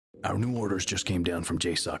Our new orders just came down from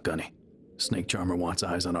JSOC Gunny. Snake Charmer wants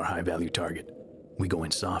eyes on our high-value target. We go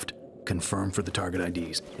in soft, confirm for the target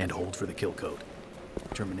IDs, and hold for the kill code.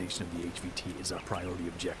 Termination of the HVT is our priority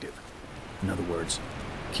objective. In other words,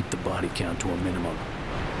 keep the body count to a minimum.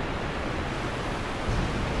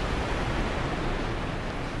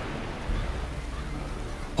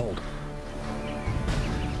 Hold.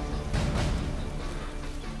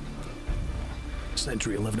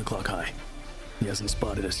 Sentry 11 o'clock high. He hasn't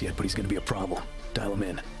spotted us yet, but he's gonna be a problem. Dial him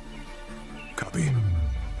in. Copy.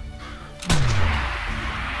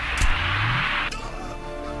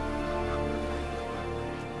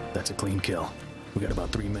 That's a clean kill. We got about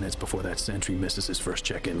 3 minutes before that sentry misses his first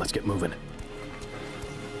check-in. Let's get moving.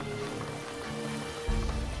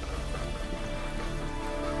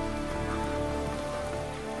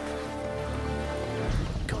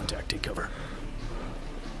 Contact, take cover.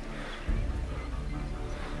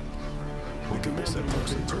 We do this up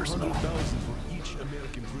close and personal. 100,000 for each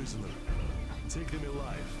American prisoner. Take them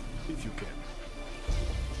alive, if you can.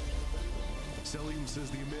 Salim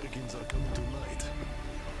says the Americans are coming tonight.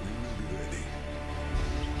 We will be ready.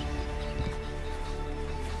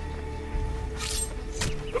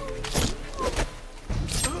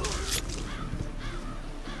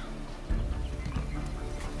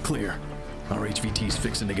 Clear. Our HVT's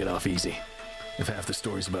fixing to get off easy. If half the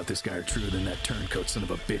stories about this guy are true, then that turncoat son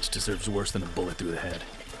of a bitch deserves worse than a bullet through the head.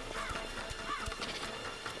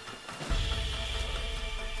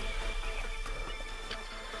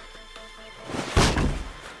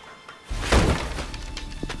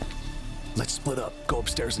 Let's split up. Go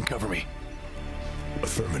upstairs and cover me.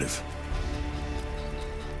 Affirmative.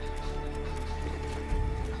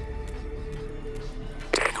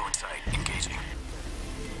 Tango in sight. Engaging.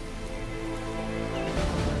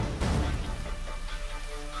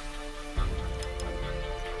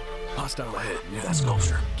 Hostile ahead. Near that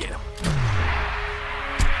sculpture. Get him.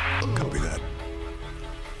 Copy that.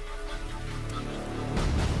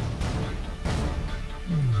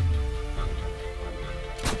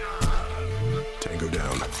 Tango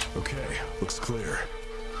down. Okay, looks clear.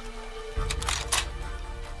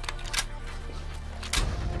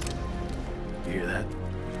 You hear that?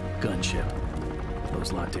 Gunship.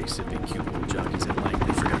 Those latte-sipping cubicle jockeys at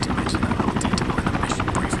Langley forgot to mention that little detail in the mission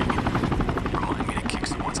briefing. Remind me to kick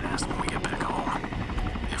someone's ass when we get back home.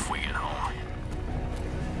 If we get home.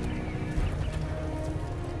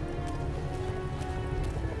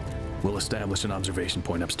 We'll establish an observation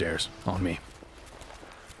point upstairs. On me.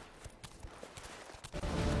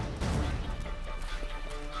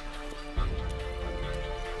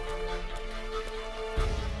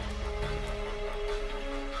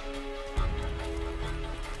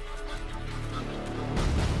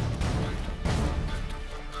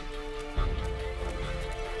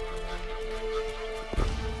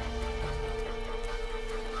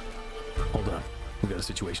 Hold on. We got a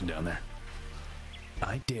situation down there.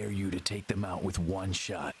 I dare you to take them out with one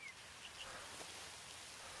shot.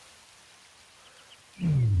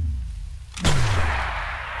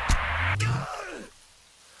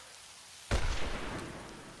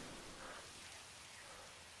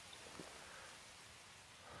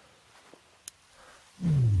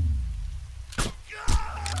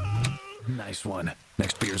 Nice one.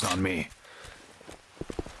 Next beer's on me.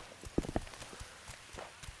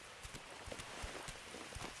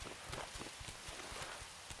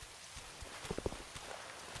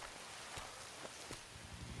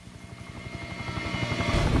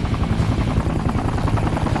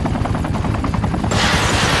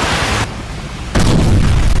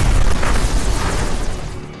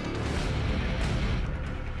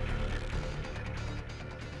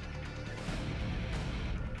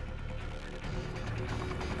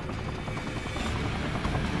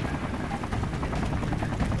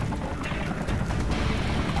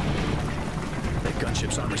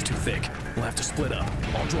 Gunship's armor's too thick. We'll have to split up.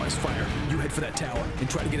 I'll draw his fire. You head for that tower and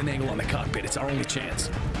try to get an angle on the cockpit. It's our only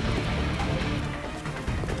chance.